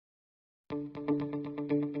Hi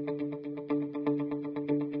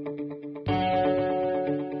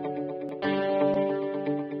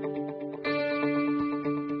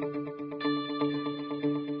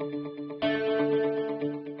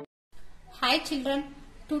children,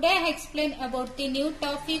 today I explain about the new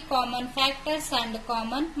topic common factors and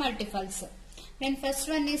common multiples. Then first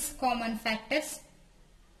one is common factors.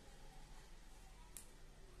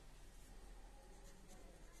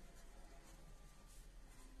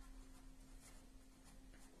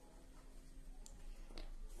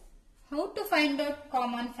 How to find out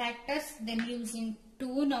common factors? Then using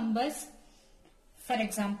two numbers. For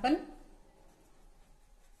example,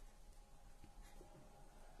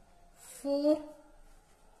 4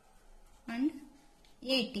 and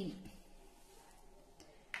 18.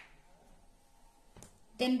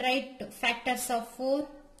 Then write factors of 4.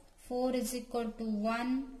 4 is equal to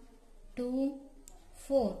 1, 2,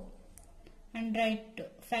 4. And write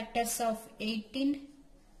factors of 18.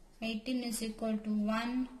 18 is equal to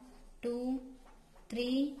 1, 2,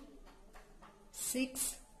 3,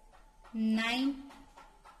 6, 9,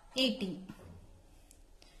 18.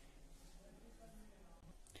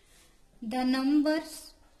 The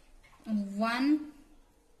numbers 1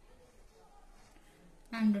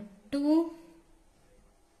 and 2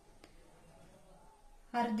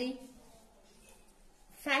 are the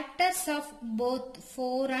factors of both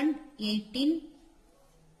 4 and 18.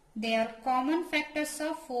 They are common factors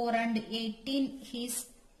of 4 and 18 is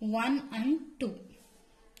 1 and 2.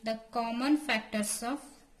 The common factors of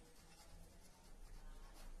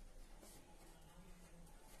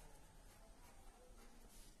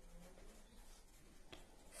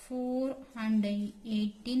 4 and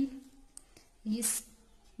 18 is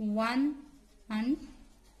 1 and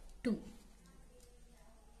 2.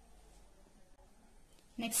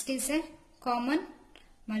 Next is a common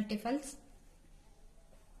multiples.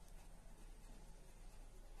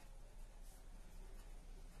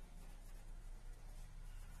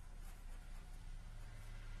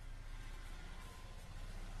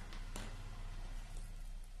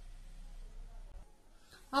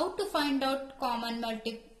 How to find out common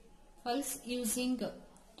multiples using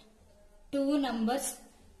two numbers?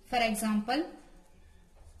 For example,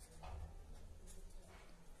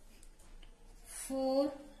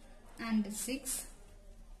 4 and 6.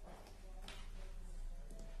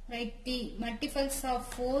 Write the multiples of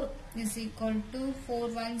 4 is equal to 4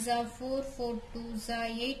 1s are 4, 4 2s are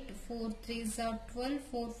 8, 4 3s are 12,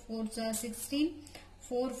 4 4s are 16,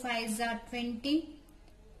 4 5s are 20,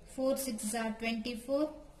 4 6s are 24,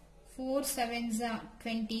 4 7s are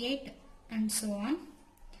 28, and so on.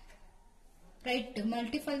 Write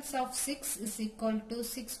multiples of 6 is equal to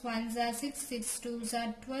 6 1s are 6, 6 2s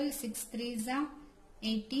are 12, 6 3s are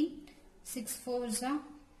 18, 6 4s are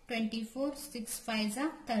 24, 6 5s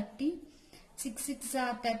are 30, 6 6s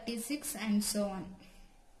are 36, and so on.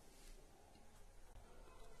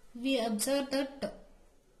 We observe that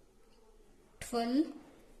 12,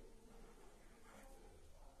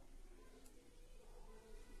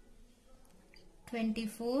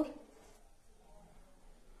 24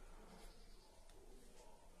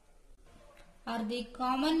 are the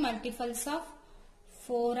common multiples of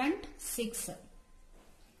 4 and 6.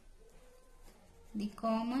 The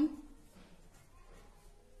common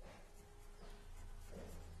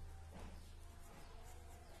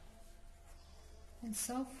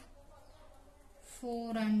of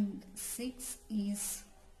 4 and 6 is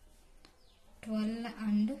 12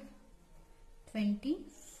 and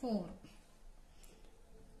 24.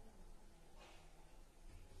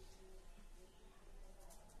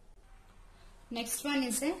 Next one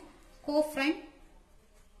is a co-prime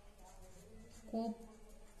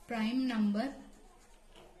number.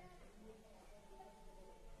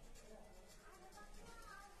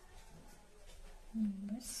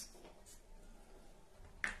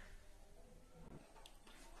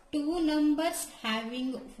 Two numbers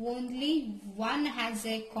having only one has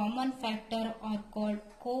a common factor are called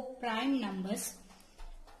co-prime numbers.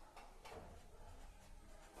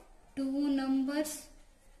 Two numbers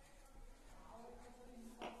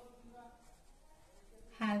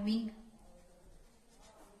having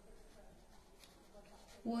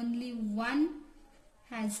only one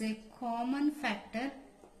has a common factor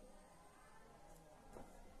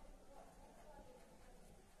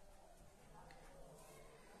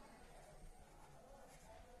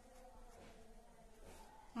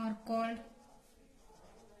are called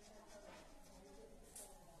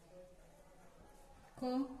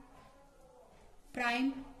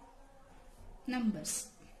co-prime numbers.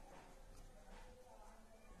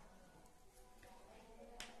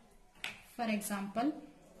 For example,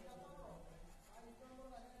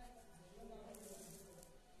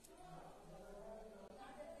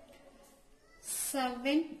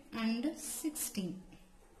 7 and 16.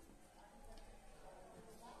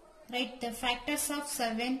 Right, the factors of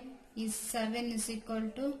 7 is equal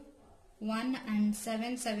to 1 and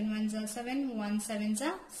 7. 7 ones are 7, 1 sevens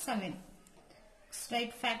are 7.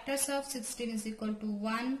 Right, factors of 16 is equal to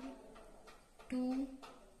 1, 2,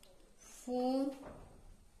 4,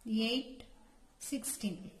 8,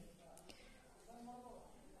 16.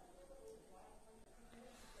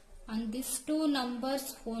 And these two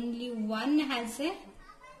numbers, only one has a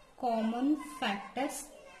common factors.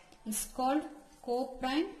 It's called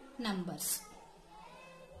co-prime numbers.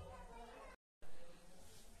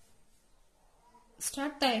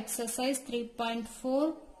 Start the exercise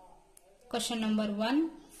 3.4. Question number 1.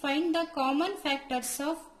 Find the common factors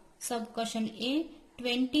of sub-question A,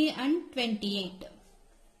 20 and 28.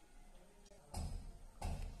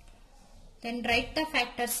 Then write the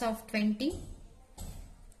factors of 20.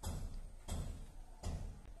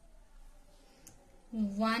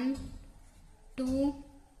 1, 2,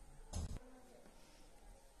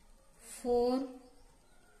 4,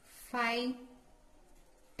 5,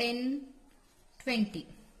 10, 20.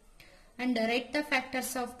 And write the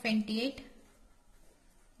factors of 28.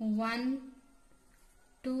 1,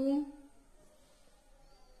 2,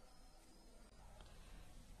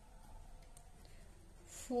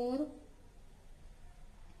 4,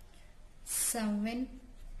 7,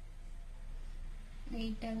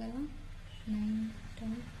 8 agala, 9,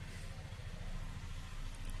 10,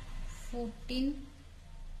 14,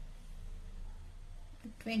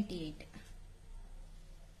 28.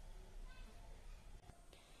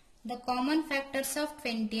 The common factors of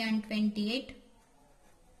 20 and 28.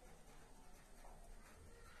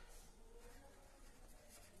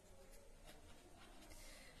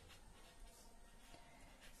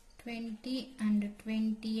 20 and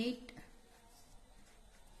 28.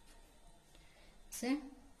 So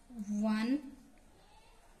 1,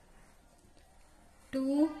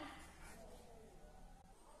 2,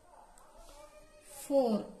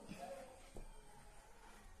 4.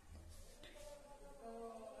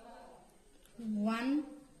 1,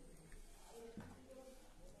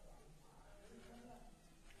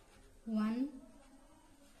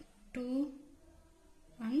 2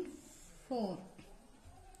 and 4.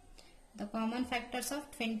 The common factors of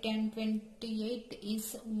 20 and 28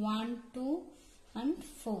 is 1, 2 and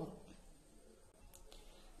 4.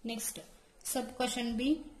 Next, sub-question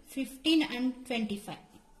B, 15 and 25.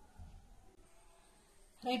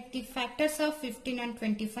 Write the factors of 15 and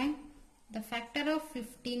 25. The factor of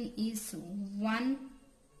 15 is 1,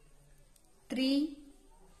 3,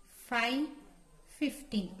 5,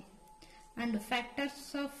 15. And the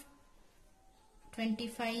factors of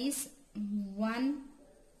 25 is 1,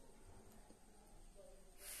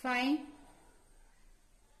 5,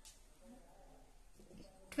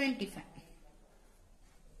 25.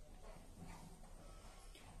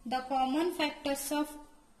 The common factors of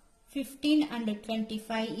 15 and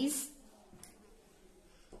 25 is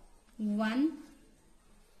 1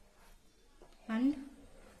 and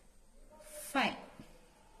 5.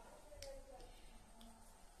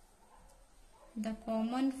 The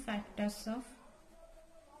common factors of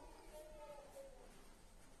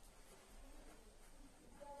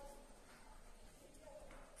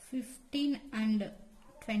 15 and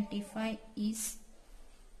 25 is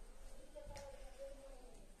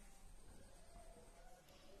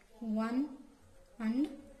 1 and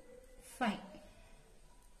 5.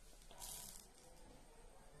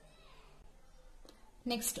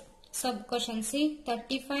 Next, sub-question C,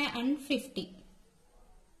 35 and 50.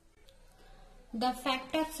 The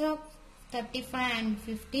factors of 35 and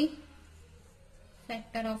 50.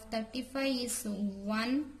 Factor of 35 is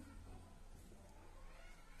 1,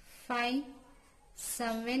 5,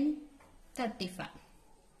 7, 35.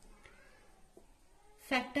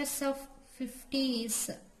 Factors of 50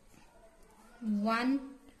 is 1,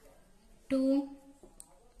 2,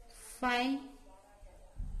 5,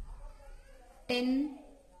 10,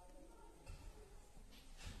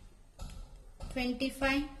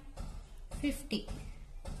 25, 50.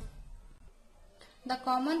 The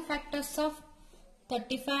common factors of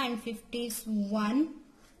 35 and 50 is 1,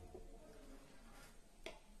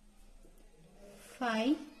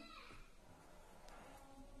 5,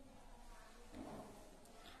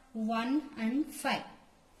 1 and 5.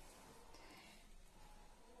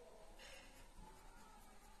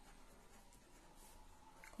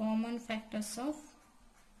 Common factors of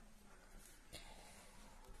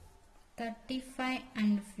 35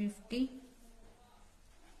 and 50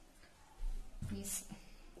 is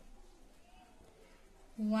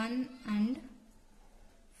 1 and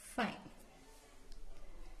 5.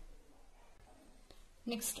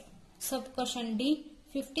 Next, Sub-question D,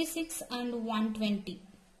 56 and 120.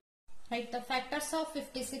 Write the factors of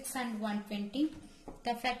 56 and 120.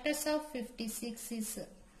 The factors of 56 is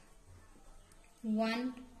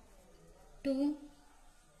 1, 2,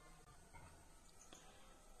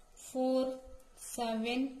 4,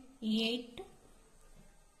 7, 8,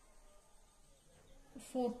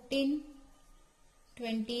 14,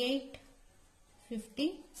 28,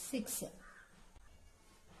 56.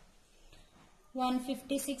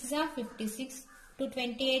 156 are 56, 2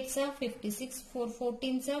 28s are 56, 4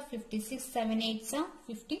 14s are 56, 7 8s are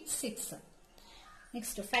 56.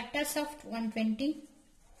 Next, factors of 120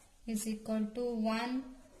 is equal to 1,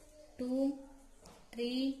 2,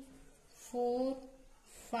 3, 4,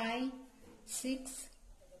 5, 6,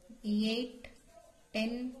 8,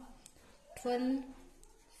 10, 12,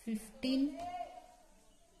 15,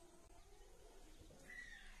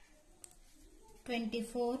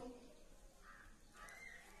 24,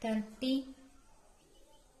 30,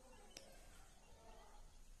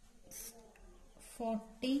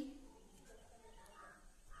 40,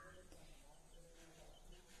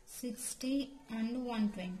 60 and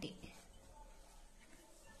 120.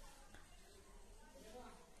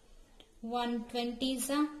 120s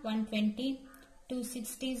are 120,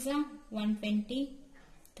 260s are 120,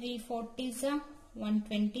 340s are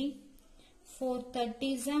 120,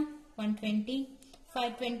 430s are 120,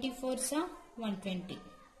 524s are 120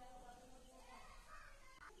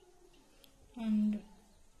 and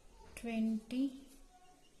 20.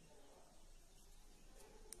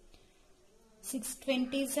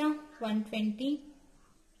 620s are 120,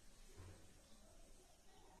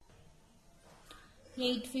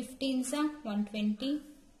 815s are 120,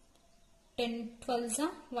 1012s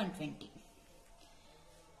are 120.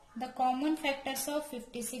 The common factors of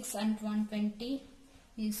 56 and 120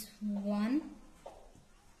 is 1,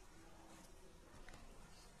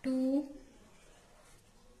 2,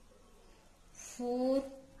 4,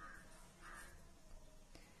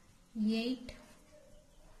 8,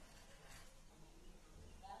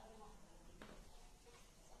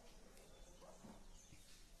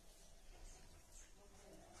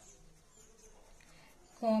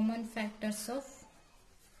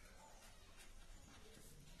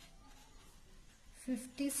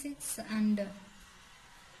 56 and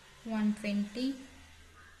 120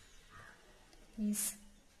 is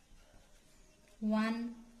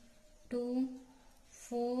 1, 2,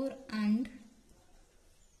 4 and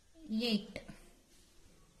 8.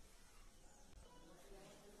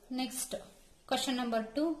 Next, question number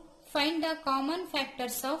 2. Find the common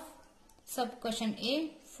factors of sub-question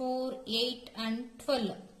A, 4, 8 and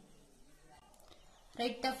 12.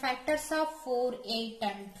 Write the factors of 4, 8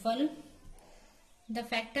 and 12. The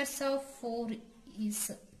factors of 4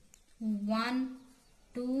 is 1,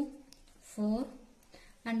 2, 4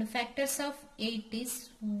 and the factors of 8 is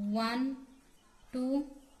 1, 2,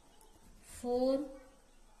 4,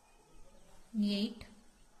 8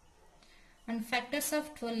 and factors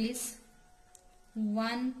of 12 is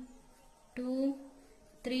 1, 2,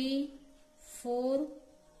 3, 4,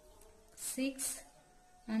 6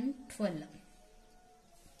 and 12.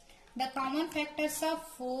 The common factors of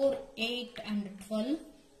 4, 8 and 12.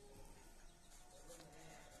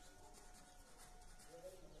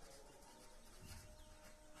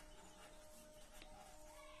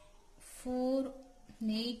 4,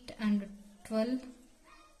 8 and 12.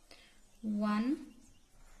 1,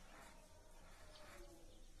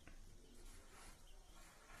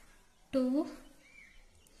 2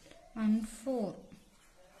 and 4.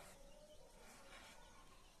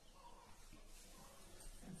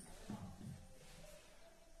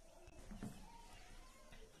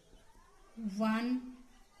 1,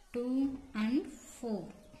 2 and 4.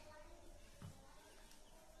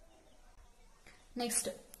 Next,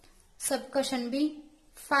 sub-question B,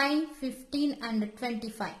 5, 15 and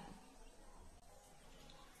 25.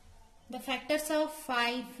 The factors of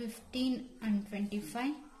 5, 15 and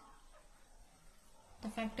 25. The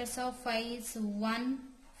factors of 5 is 1,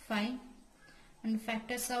 5 and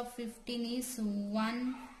factors of 15 is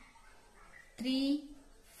 1, 3,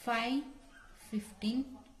 5, 15.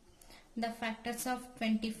 The factors of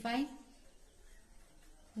 25,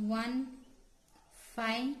 1,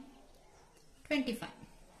 5, 25.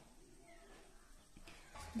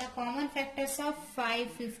 The common factors of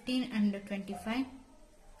 5, 15 and 25,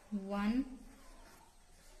 1,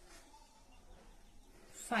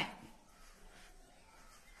 5.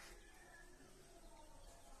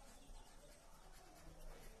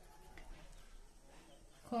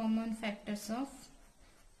 Common factors of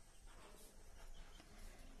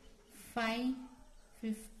 5,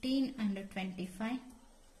 15 and 25,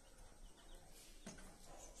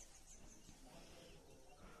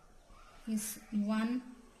 is 1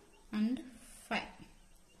 and